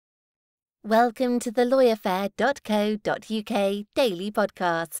Welcome to the LawyerFair.co.uk Daily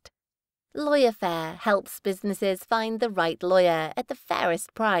Podcast. LawyerFair helps businesses find the right lawyer at the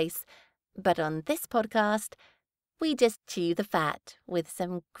fairest price. But on this podcast, we just chew the fat with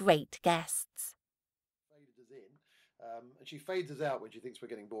some great guests. Faded us in, and she fades us out when she thinks we're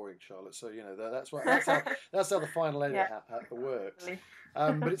getting boring, Charlotte. So that's how the final edit works.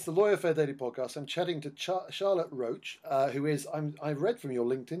 But it's the LawyerFair Daily Podcast. I'm chatting to Charlotte Roach, who is I read from your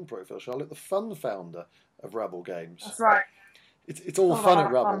LinkedIn profile, Charlotte, the fun founder of Rabble Games. That's right. It's all fun at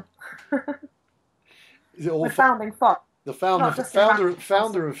Rabble. Is it all founding fun? The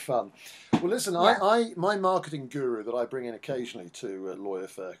founder of fun. Well, listen, yeah. My marketing guru that I bring in occasionally to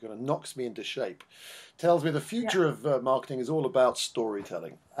LawyerFair, kind of knocks me into shape, tells me the future of marketing is all about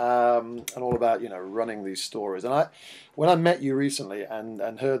storytelling and all about running these stories. And when I met you recently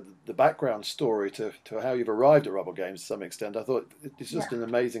and heard the background story to how you've arrived at Rabble Games to some extent, I thought it's just an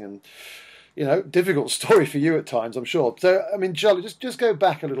amazing and difficult story for you at times, I'm sure. So, I mean, Charlotte, just go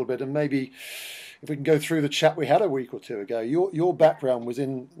back a little bit and maybe, if we can go through the chat we had a week or two ago, your background was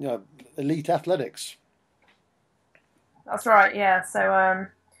in elite athletics. That's right, yeah. So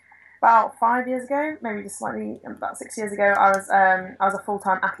about 5 years ago, maybe just slightly, about 6 years ago, I was a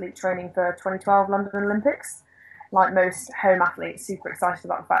full-time athlete training for 2012 London Olympics. Like most home athletes, super excited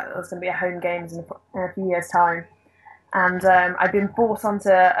about the fact that there was going to be a home games in a few years' time. And I'd been brought onto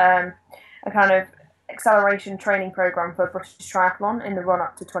a kind of acceleration training program for British triathlon in the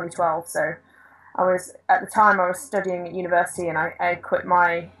run-up to 2012. So at the time I was studying at university, and I quit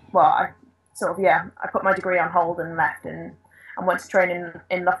I put my degree on hold and left and went to train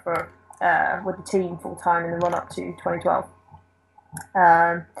in Loughborough with the team full time in the run up to 2012.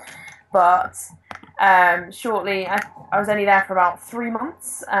 Shortly, I was only there for about 3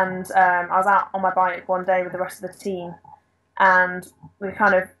 months, and I was out on my bike one day with the rest of the team, and we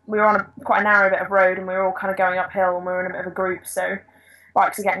were on quite a narrow bit of road, and we were all kind of going uphill, and we were in a bit of a group, so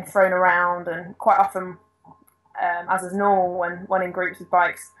bikes are getting thrown around, and quite often, as is normal when in groups with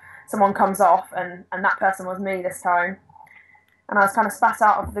bikes, someone comes off, and that person was me this time. And I was kind of spat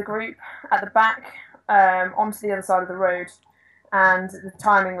out of the group at the back onto the other side of the road, and the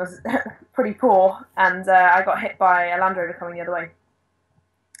timing was pretty poor, and I got hit by a Land Rover coming the other way.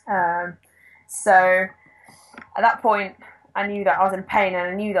 So at that point, I knew that I was in pain,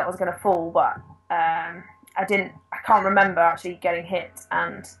 and I knew that I was going to fall, but I can't remember actually getting hit,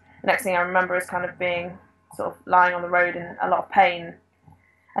 and the next thing I remember is kind of being sort of lying on the road in a lot of pain.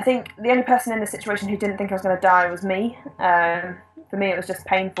 I think the only person in this situation who didn't think I was going to die was me. For me it was just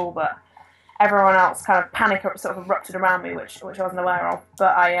painful, but everyone else kind of panic sort of erupted around me, which I wasn't aware of.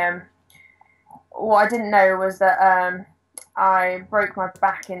 But what I didn't know was that I broke my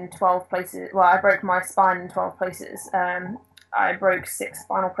back in 12 places. Well, I broke my spine in 12 places. I broke 6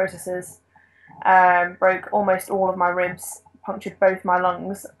 spinal processes. Broke almost all of my ribs, punctured both my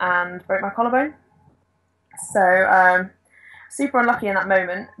lungs, and broke my collarbone. So super unlucky in that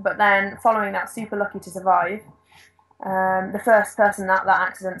moment, but then following that, super lucky to survive. The first person at that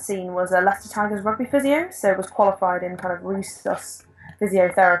accident scene was a Leicester Tigers rugby physio, so was qualified in kind of resus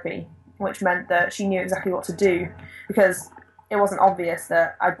physiotherapy, which meant that she knew exactly what to do, because it wasn't obvious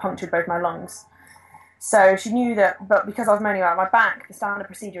that I'd punctured both my lungs. So she knew that, but because I was moaning about my back, the standard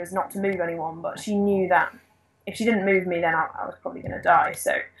procedure is not to move anyone, but she knew that if she didn't move me, then I was probably going to die.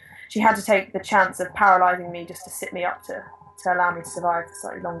 So she had to take the chance of paralysing me just to sit me up to allow me to survive for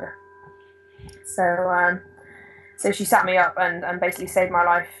slightly longer. So she sat me up and basically saved my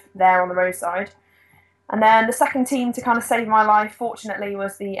life there on the roadside. And then the second team to kind of save my life, fortunately,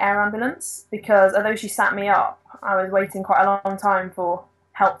 was the air ambulance, because although she sat me up, I was waiting quite a long time for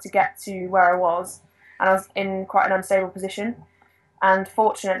help to get to where I was, and I was in quite an unstable position. And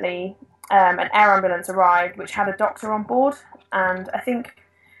fortunately, an air ambulance arrived which had a doctor on board, and I think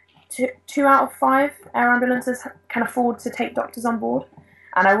two out of 5 air ambulances can afford to take doctors on board,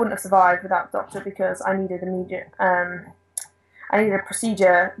 and I wouldn't have survived without the doctor, because I needed I needed a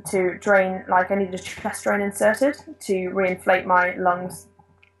procedure to drain, I needed a chest drain inserted to reinflate my lungs.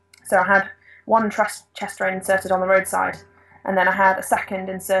 So I had one chest drain inserted on the roadside, and then I had a second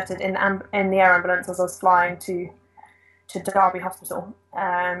inserted in the air ambulance as I was flying to Derby Hospital,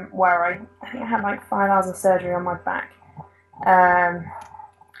 where I think I had 5 hours of surgery on my back.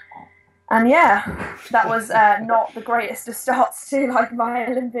 And yeah, that was not the greatest of starts to my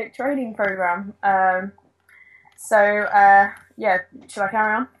Olympic training program. So yeah, should I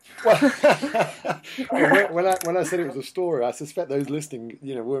carry on? Well, when I said it was a story, I suspect those listening,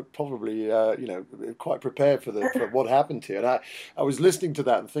 weren't probably, quite prepared for what happened here. And I was listening to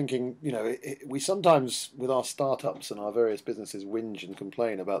that and thinking, we sometimes, with our startups and our various businesses, whinge and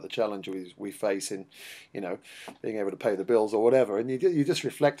complain about the challenges we face in, being able to pay the bills or whatever. And you just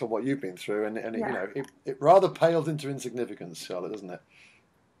reflect on what you've been through, and it rather pales into insignificance, Charlotte, doesn't it?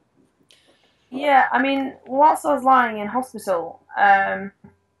 Yeah, I mean, whilst I was lying in hospital, I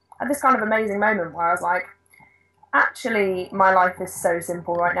had this kind of amazing moment where I was like, actually, my life is so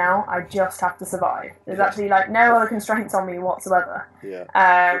simple right now. I just have to survive. There's actually like no other constraints on me whatsoever.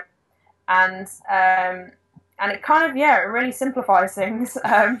 Yeah. And it kind of, it really simplifies things.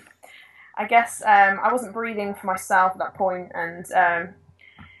 I guess I wasn't breathing for myself at that point, and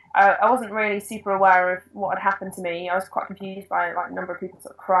I wasn't really super aware of what had happened to me. I was quite confused by like a number of people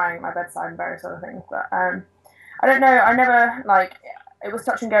sort of crying at my bedside and various other things. But I don't know. I never it was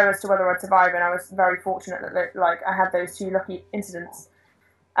touch and go as to whether I'd survive, and I was very fortunate that I had those 2 lucky incidents.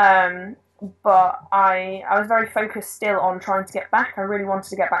 But I was very focused still on trying to get back. I really wanted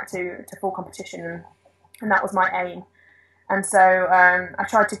to get back to full competition, and that was my aim. And so I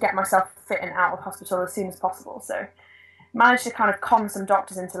tried to get myself fit and out of hospital as soon as possible. So managed to kind of con some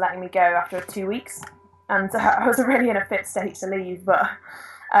doctors into letting me go after 2 weeks, and I was really in a fit state to leave, but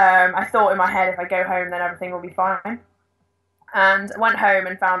I thought in my head, if I go home then everything will be fine, and I went home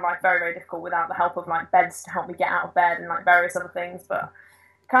and found life very, very difficult without the help of like beds to help me get out of bed and like various other things, but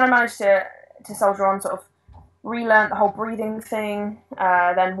kind of managed to soldier on, sort of relearned the whole breathing thing,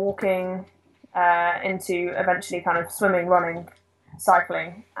 then walking into eventually kind of swimming, running,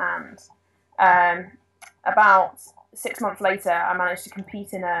 cycling, and about 6 months later, I managed to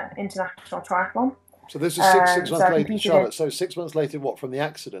compete in an international triathlon. So this is six months later, Charlotte. So 6 months later, what, from the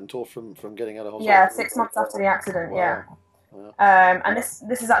accident or from getting out of hospital? Yeah, 6 months after the accident. Wow. Yeah. And this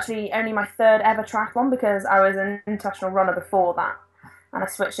is actually only my 3rd ever triathlon, because I was an international runner before that, and I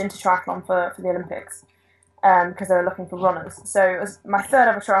switched into triathlon for the Olympics because they were looking for runners. So it was my 3rd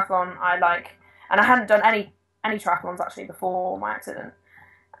ever triathlon. And I hadn't done any triathlons actually before my accident.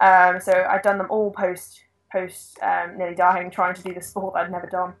 So I'd done them all post nearly dying, trying to do the sport I'd never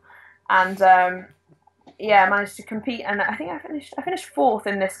done, and I managed to compete, and I think I finished 4th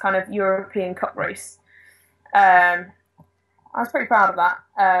in this kind of European Cup race. I was pretty proud of that.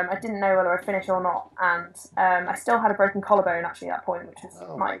 I didn't know whether I'd finish or not, and I still had a broken collarbone actually at that point, which was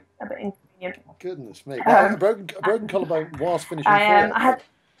a bit inconvenient. Goodness me! A broken collarbone whilst finishing 4th. I had.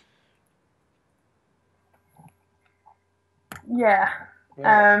 Yeah.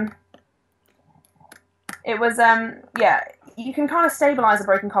 It was you can kind of stabilise a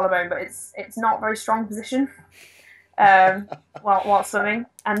broken collarbone, but it's not a very strong position while swimming,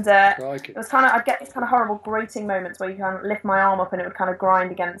 and it was kind of, I'd get these kind of horrible grating moments where you kind of lift my arm up and it would kind of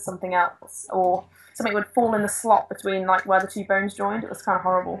grind against something else, or something would fall in the slot between like where the 2 bones joined. It was kind of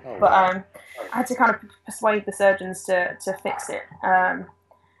horrible. But I had to kind of persuade the surgeons to fix it, and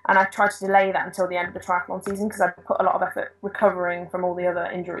I tried to delay that until the end of the triathlon season, because I put a lot of effort recovering from all the other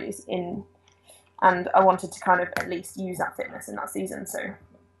injuries in. And I wanted to kind of at least use that fitness in that season. So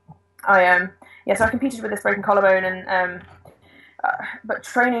I competed with this broken collarbone, and but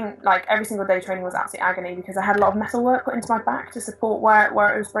training, like every single day, training was absolute agony, because I had a lot of metal work put into my back to support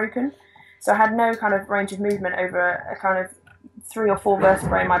where it was broken. So I had no kind of range of movement over a kind of 3 or 4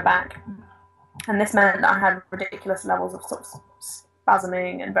 vertebrae in my back, and this meant that I had ridiculous levels of sort of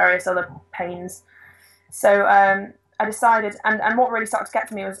spasming and various other pains. So I decided, and what really started to get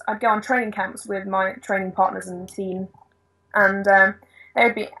to me was I'd go on training camps with my training partners and team, and they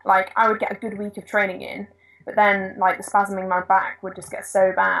would be like, I would get a good week of training in, but then like the spasming in my back would just get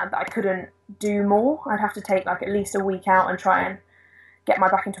so bad that I couldn't do more. I'd have to take like at least a week out and try and get my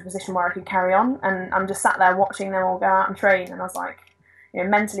back into a position where I could carry on, and I'm just sat there watching them all go out and train, and I was like,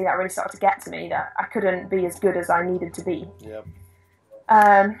 mentally that really started to get to me, that I couldn't be as good as I needed to be. Yep.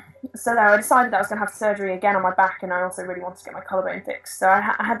 So I decided that I was going to have surgery again on my back, and I also really wanted to get my collarbone fixed. So I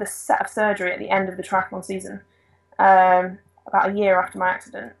had this set of surgery at the end of the triathlon season, about a year after my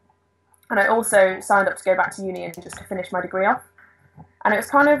accident. And I also signed up to go back to uni and just to finish my degree off. And it was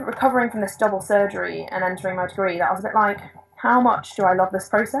kind of recovering from this double surgery and entering my degree that I was a bit like, how much do I love this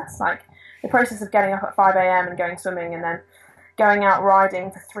process? Like the process of getting up at 5 a.m. and going swimming, and then going out riding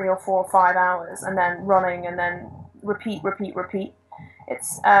for 3 or 4 or 5 hours, and then running, and then repeat.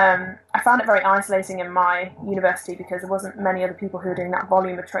 It's I found it very isolating in my university, because there wasn't many other people who were doing that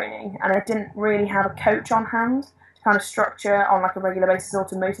volume of training, and I didn't really have a coach on hand to kind of structure on like a regular basis or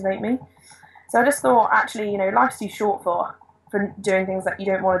to motivate me. So I just thought, actually, life's too short for doing things that you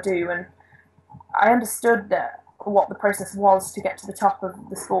don't want to do, and I understood that what the process was to get to the top of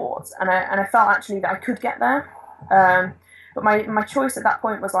the sport, and I felt actually that I could get there. But my choice at that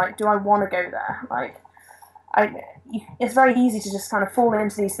point was like, do I want to go there? Like, it's very easy to just kind of fall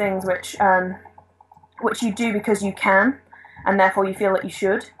into these things which you do because you can, and therefore you feel that you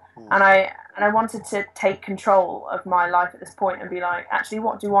should. And I wanted to take control of my life at this point and be like, actually,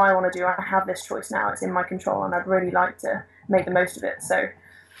 what do I want to do? I have this choice now. It's in my control, and I'd really like to make the most of it. So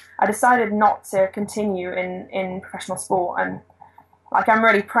I decided not to continue in professional sport, and like I'm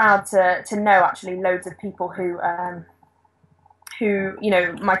really proud to know actually loads of people who you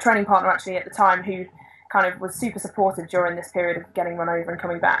know, my training partner actually at the time, who kind of was super supportive during this period of getting run over and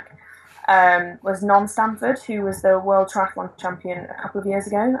coming back, was Non Stamford, who was the world triathlon champion a couple of years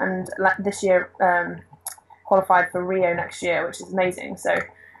ago, and this year qualified for Rio next year, which is amazing. So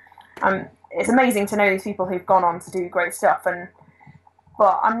it's amazing to know these people who've gone on to do great stuff,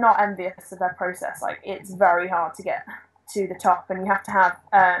 but I'm not envious of their process. Like, it's very hard to get to the top, and you have to have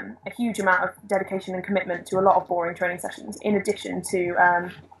a huge amount of dedication and commitment to a lot of boring training sessions, in addition to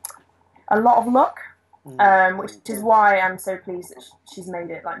a lot of luck, which is why I'm so pleased that she's made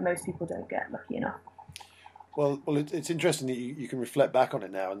it. Like, most people don't get lucky enough. Well, it's interesting that you can reflect back on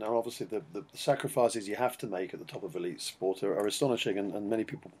it now, and obviously the sacrifices you have to make at the top of elite sport are astonishing, and many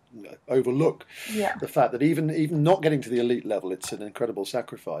people overlook the fact that even not getting to the elite level, it's an incredible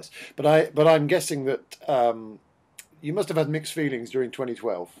sacrifice. But I'm guessing that you must have had mixed feelings during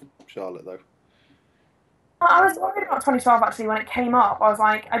 2012, Charlotte, though. I was worried about 2012 actually when it came up. I was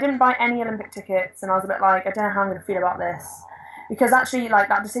like, I didn't buy any Olympic tickets, and I was a bit like, I don't know how I'm going to feel about this. Because actually, like,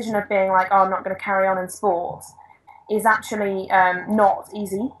 that decision of being like, oh, I'm not going to carry on in sport is actually not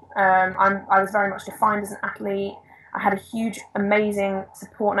easy. I was very much defined as an athlete. I had a huge, amazing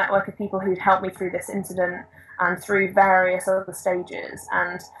support network of people who'd helped me through this incident and through various other stages.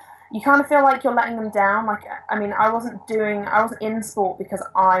 And you kind of feel like you're letting them down. Like, I mean, I wasn't in sport because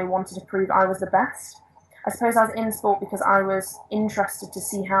I wanted to prove I was the best. I suppose I was in sport because I was interested to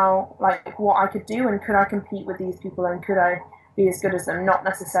see how, like, what I could do, and could I compete with these people, and could I be as good as them, not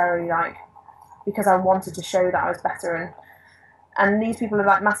necessarily like because I wanted to show that I was better, and these people are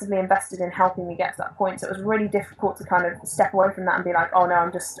like massively invested in helping me get to that point. So it was really difficult to kind of step away from that and be like, oh no,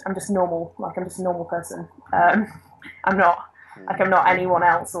 I'm just normal, like I'm just a normal person. I'm not anyone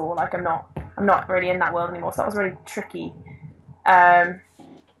else, or like I'm not really in that world anymore. So that was really tricky.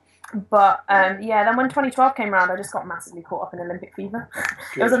 But yeah, then when 2012 came around, I just got massively caught up in Olympic fever.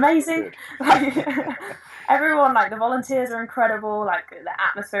 It was amazing. Like, everyone, like, the volunteers are incredible. Like, the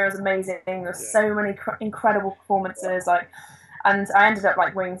atmosphere is amazing. There's so many incredible performances. Like, and I ended up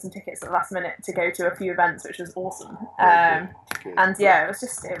like winning some tickets at the last minute to go to a few events, which was awesome. Good. And yeah, it was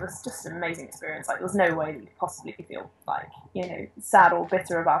just an amazing experience. Like, there was no way that you could possibly feel like, you know, sad or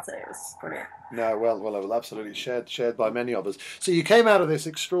bitter about it. It was brilliant. No, well, absolutely shared by many of us. So you came out of this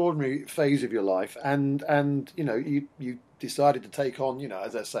extraordinary phase of your life, and you know, you decided to take on, you know,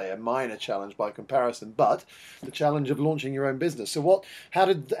 as I say, a minor challenge by comparison, but the challenge of launching your own business. So how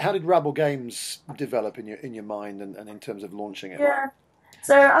did Rabble Games develop in your mind and in terms of launching it? Yeah.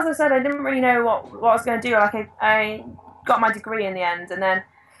 So as I said, I didn't really know what I was going to do. Like, I got my degree in the end, and then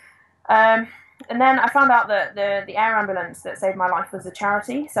I found out that the air ambulance that saved my life was a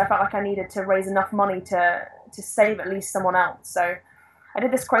charity. So I felt like I needed to raise enough money to save at least someone else. So I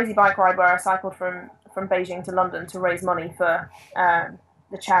did this crazy bike ride where I cycled from Beijing to London to raise money for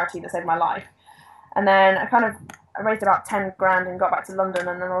the charity that saved my life. And then I raised about 10 grand and got back to London,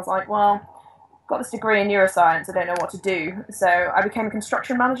 and then I was like, well, got this degree in neuroscience, I don't know what to do. So I became a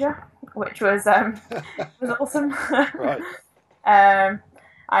construction manager, which was awesome. Right.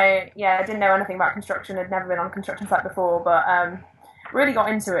 I didn't know anything about construction. I'd never been on a construction site before, but really got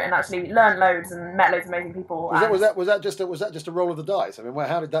into it and actually learned loads and met loads of amazing people. Was that just a roll of the dice? I mean,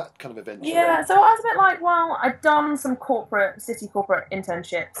 how did that kind of eventually? Yeah, so I was a bit like, well, I'd done some city corporate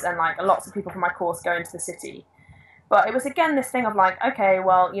internships, and like lots of people from my course go into the city. But it was again this thing of like, okay,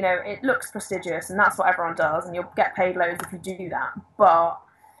 well, you know, it looks prestigious and that's what everyone does, and you'll get paid loads if you do that. But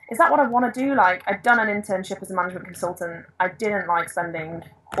is that what I want to do? Like, I'd done an internship as a management consultant. I didn't like spending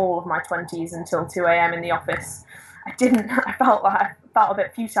all of my 20s until 2 a.m. in the office. I felt a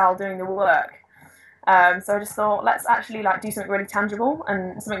bit futile doing the work. So I just thought, let's actually like do something really tangible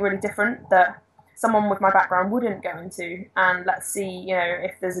and something really different that someone with my background wouldn't go into, and let's see, you know,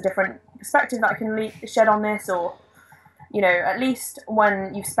 if there's a different perspective that I can shed on this, or, you know, at least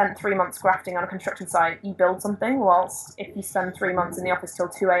when you've spent 3 months grafting on a construction site, you build something, whilst if you spend 3 months in the office till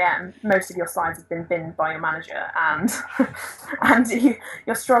 2 a.m, most of your slides have been binned by your manager, and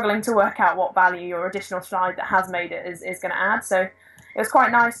you're struggling to work out what value your additional slide that has made it is going to add. So it was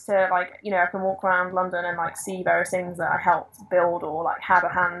quite nice to, like, you know, I can walk around London and like see various things that I helped build or like had a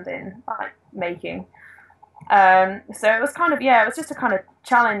hand in like making. So it was kind of, yeah, it was just a kind of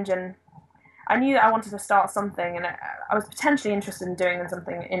challenge, and I knew that I wanted to start something, and I was potentially interested in doing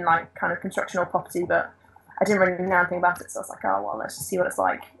something in like kind of construction or property, but I didn't really know anything about it. So I was like, oh well, let's just see what it's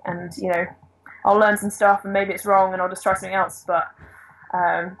like, and you know, I'll learn some stuff, and maybe it's wrong, and I'll just try something else. But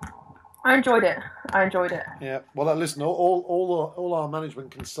I enjoyed it. Yeah. Well, listen, all our management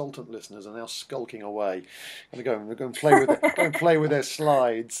consultant listeners are now skulking away. They're going to play with their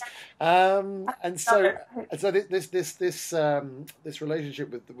slides. And so this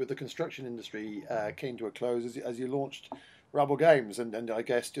relationship with the construction industry came to a close as you launched Rabble Games, and I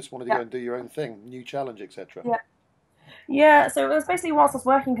guess just wanted to go and do your own thing, new challenge, etc. Yeah. So it was basically whilst I was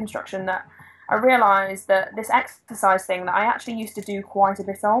working construction that I realised that this exercise thing that I actually used to do quite a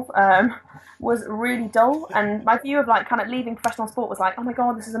bit of was really dull, and my view of like kind of leaving professional sport was like, oh my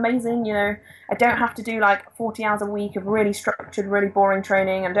god, this is amazing, you know, I don't have to do like 40 hours a week of really structured, really boring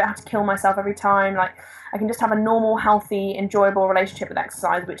training, and don't have to kill myself every time, like I can just have a normal, healthy, enjoyable relationship with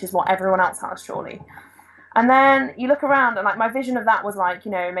exercise, which is what everyone else has, surely. And then you look around, and like my vision of that was like,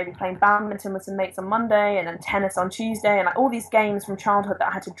 you know, maybe playing badminton with some mates on Monday, and then tennis on Tuesday, and like all these games from childhood that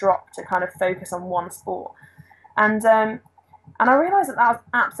I had to drop to kind of focus on one sport. And I realised that was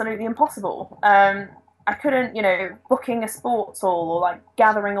absolutely impossible. I couldn't, you know, booking a sports hall or like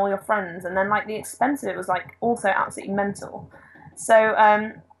gathering all your friends, and then like the expense of it was like also absolutely mental. So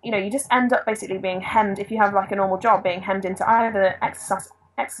you know, you just end up basically being hemmed, if you have like a normal job, being hemmed into either exercise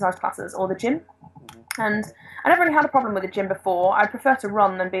classes or the gym. And I never really had a problem with the gym before. I prefer to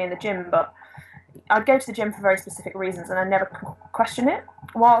run than be in the gym, but I'd go to the gym for very specific reasons, and I never question it.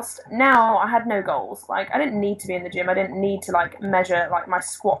 Whilst now I had no goals. Like, I didn't need to be in the gym. I didn't need to like measure like my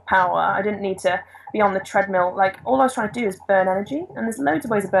squat power. I didn't need to be on the treadmill. Like, all I was trying to do is burn energy, and there's loads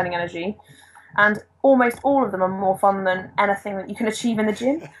of ways of burning energy, and almost all of them are more fun than anything that you can achieve in the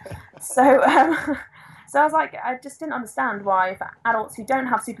gym. So I was like, I just didn't understand why, for adults who don't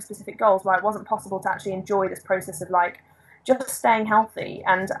have super specific goals, why it wasn't possible to actually enjoy this process of like just staying healthy.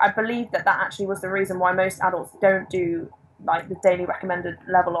 And I believe that actually was the reason why most adults don't do like the daily recommended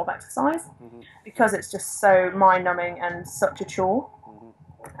level of exercise, because it's just so mind-numbing and such a chore.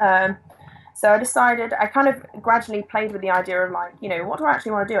 So I decided, I kind of gradually played with the idea of like, you know, what do I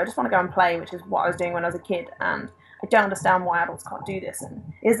actually want to do? I just want to go and play, which is what I was doing when I was a kid, and I don't understand why adults can't do this, and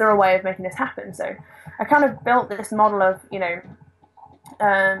is there a way of making this happen? So I kind of built this model of, you know,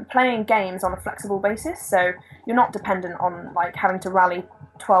 playing games on a flexible basis, so you're not dependent on like having to rally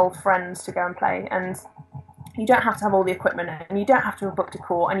 12 friends to go and play, and you don't have to have all the equipment, and you don't have to have booked a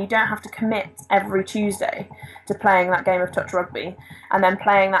court, and you don't have to commit every Tuesday to playing that game of touch rugby and then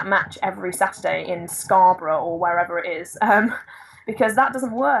playing that match every Saturday in Scarborough or wherever it is, because that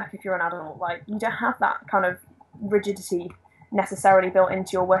doesn't work if you're an adult. Like, you don't have that kind of rigidity necessarily built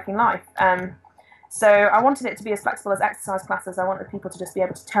into your working life. So I wanted it to be as flexible as exercise classes. I wanted people to just be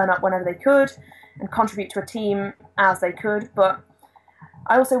able to turn up whenever they could and contribute to a team as they could, but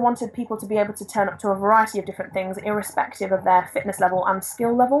I also wanted people to be able to turn up to a variety of different things, irrespective of their fitness level and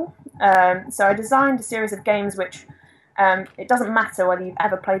skill level. So I designed a series of games which it doesn't matter whether you've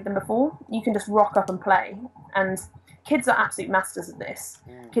ever played them before. You can just rock up and play. And kids are absolute masters at this.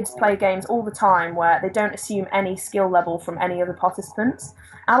 Kids play games all the time where they don't assume any skill level from any of the participants.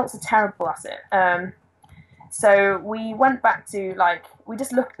 Adults are terrible at it. So we went back to like, we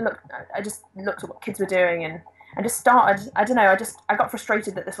just I just looked at what kids were doing, and just started, I don't know, I got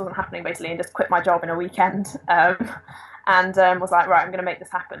frustrated that this wasn't happening basically, and just quit my job in a weekend, and was like, right, I'm going to make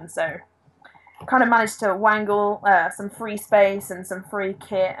this happen. So kind of managed to wangle some free space and some free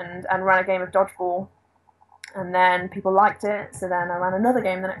kit, and ran a game of dodgeball. And then people liked it, so then I ran another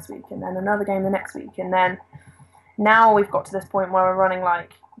game the next week, and then another game the next week, and then now we've got to this point where we're running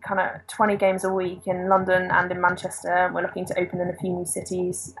like kind of 20 games a week in London and in Manchester. We're looking to open in a few new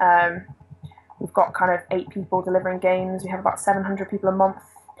cities. We've got kind of 8 people delivering games. We have about 700 people a month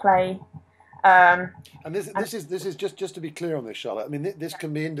play. And this is just to be clear on this, Charlotte. I mean, this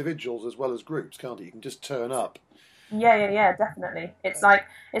can be individuals as well as groups, can't it? You can just turn up. Yeah, definitely. It's like,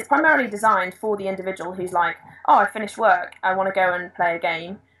 it's primarily designed for the individual who's like, oh, I finished work, I want to go and play a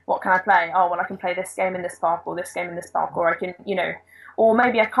game. What can I play? Oh, well, I can play this game in this park, or this game in this park, or I can, you know, or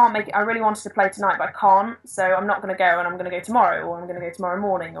maybe I can't make it. I really wanted to play tonight, but I can't, so I'm not going to go, and I'm going to go tomorrow, or I'm going to go tomorrow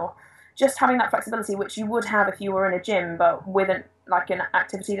morning, or just having that flexibility, which you would have if you were in a gym, but with like an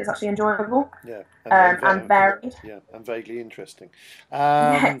activity that's actually enjoyable. Yeah, and varied. Yeah, and vaguely interesting.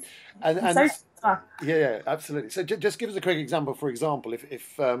 Yes. And So yeah, absolutely. So just give us a quick example. For example,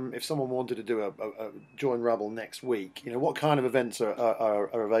 if someone wanted to do a join Rabble next week, what kind of events are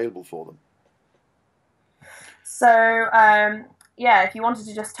available for them? So if you wanted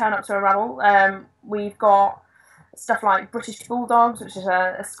to just turn up to a Rabble, we've got stuff like British Bulldogs, which is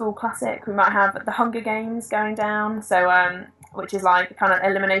a school classic. We might have the Hunger Games going down, so which is like a kind of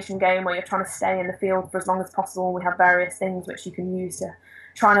elimination game where you're trying to stay in the field for as long as possible. We have various things which you can use to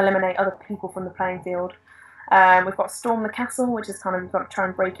try and eliminate other people from the playing field. We've got Storm the Castle, which is kind of, you've got to try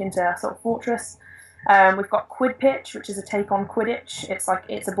and break into a sort of fortress. We've got Quid Pitch, which is a take on Quidditch.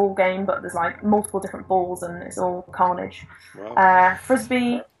 It's a ball game, but there's like multiple different balls and it's all carnage. Wow.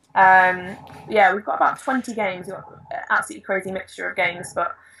 Frisbee. We've got about 20 games. We've got an absolutely crazy mixture of games.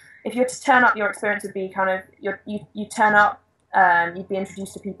 But if you were to turn up, your experience would be kind of you turn up, you'd be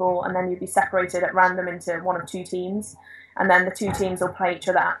introduced to people, and then you'd be separated at random into one of two teams, and then the two teams will play each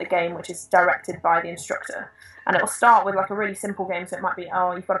other at the game, which is directed by the instructor. And it will start with like a really simple game, so it might be,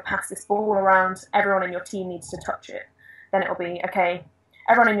 you've got to pass this ball around, everyone in your team needs to touch it. Then it'll be, okay,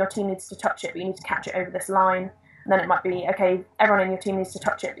 everyone in your team needs to touch it, but you need to catch it over this line. And then it might be, okay, everyone in your team needs to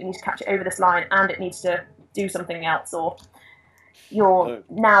touch it, but you need to catch it over this line, and it needs to do something else, or you're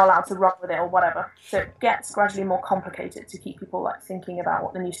now allowed to run with it, or whatever. So it gets gradually more complicated to keep people like thinking about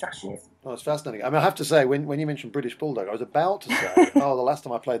what the new strategy is. Oh, it's fascinating. I mean, I have to say, when you mentioned British Bulldog, I was about to say, the last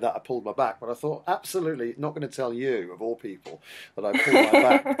time I played that, I pulled my back. But I thought, absolutely not going to tell you, of all people, that I pulled my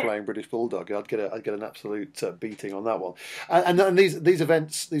back playing British Bulldog. I'd get an absolute beating on that one. And these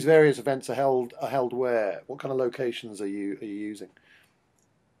events, these various events are held where? What kind of locations are you using?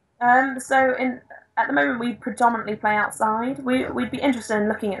 At the moment, we predominantly play outside. We'd be interested in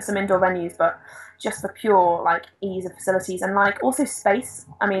looking at some indoor venues, but just for pure like ease of facilities and like also space.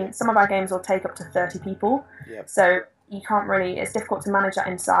 I mean, some of our games will take up to 30 people, so you can't really. It's difficult to manage that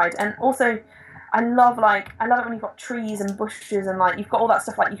inside. And also, I love it when you've got trees and bushes and like you've got all that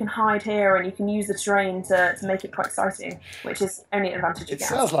stuff. Like you can hide here and you can use the terrain to make it quite exciting, which is only an advantage. It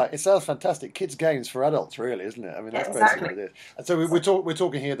sounds fantastic. Kids' games for adults, really, isn't it? I mean, that's basically what it is. And so we're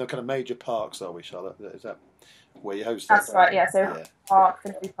talking here the kind of major parks, are we, Charlotte? Is that where you host? That's right. Yeah. So Park,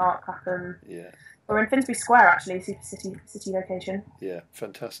 Finsbury Park, Clapham. Yeah. We're in Finsbury Square, actually, super city location. Yeah,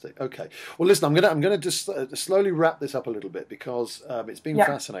 fantastic. Okay, well, listen, I'm gonna just slowly wrap this up a little bit because it's been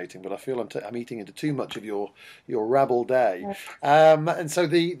fascinating, but I feel I'm eating into too much of your Rabble day. And so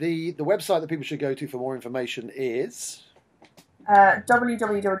the website that people should go to for more information is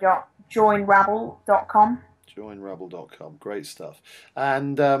www.joinrabble.com. Joinrabble.com. Great stuff.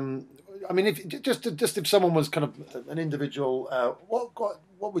 And I mean, if someone was kind of an individual,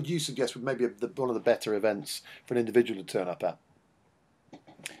 what would you suggest would maybe one of the better events for an individual to turn up at?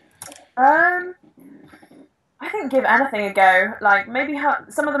 I think give anything a go. Like maybe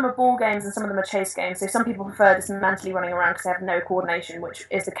some of them are ball games and some of them are chase games. So some people prefer just mentally running around because they have no coordination, which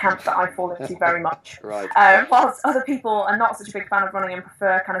is the camp that I fall into very much. Right. Whilst other people are not such a big fan of running and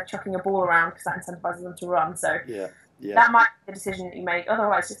prefer kind of chucking a ball around because that incentivizes them to run. So that might be the decision that you make.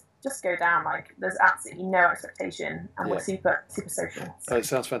 Otherwise, just go down. Like there's absolutely no expectation, and we're super social. So. Oh, it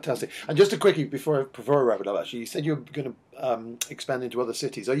sounds fantastic. And just a quickie before I wrap it up, actually, you said you're going to expand into other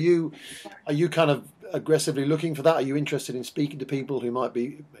cities. Are you kind of aggressively looking for that? Are you interested in speaking to people who might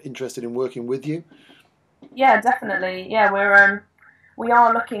be interested in working with you? Yeah, definitely. Yeah, we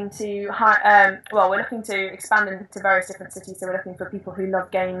are looking to we're looking to expand into various different cities. So we're looking for people who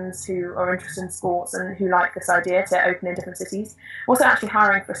love games, who are interested in sports, and who like this idea to open in different cities. We're also actually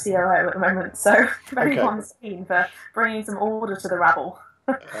hiring for a COO at the moment, so very on scene for bringing some order to the Rabble.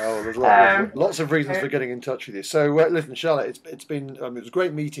 There's lots of reasons for getting in touch with you. So listen, Charlotte, it was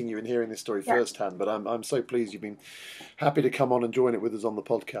great meeting you and hearing this story firsthand. But I'm so pleased you've been happy to come on and join it with us on the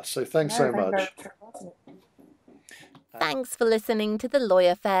podcast. So thanks so much. Thanks for listening to the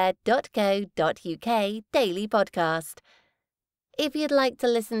LawyerFair.co.uk daily podcast. If you'd like to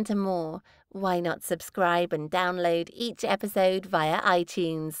listen to more, why not subscribe and download each episode via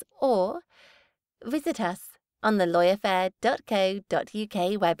iTunes or visit us on the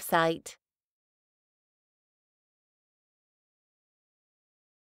LawyerFair.co.uk website.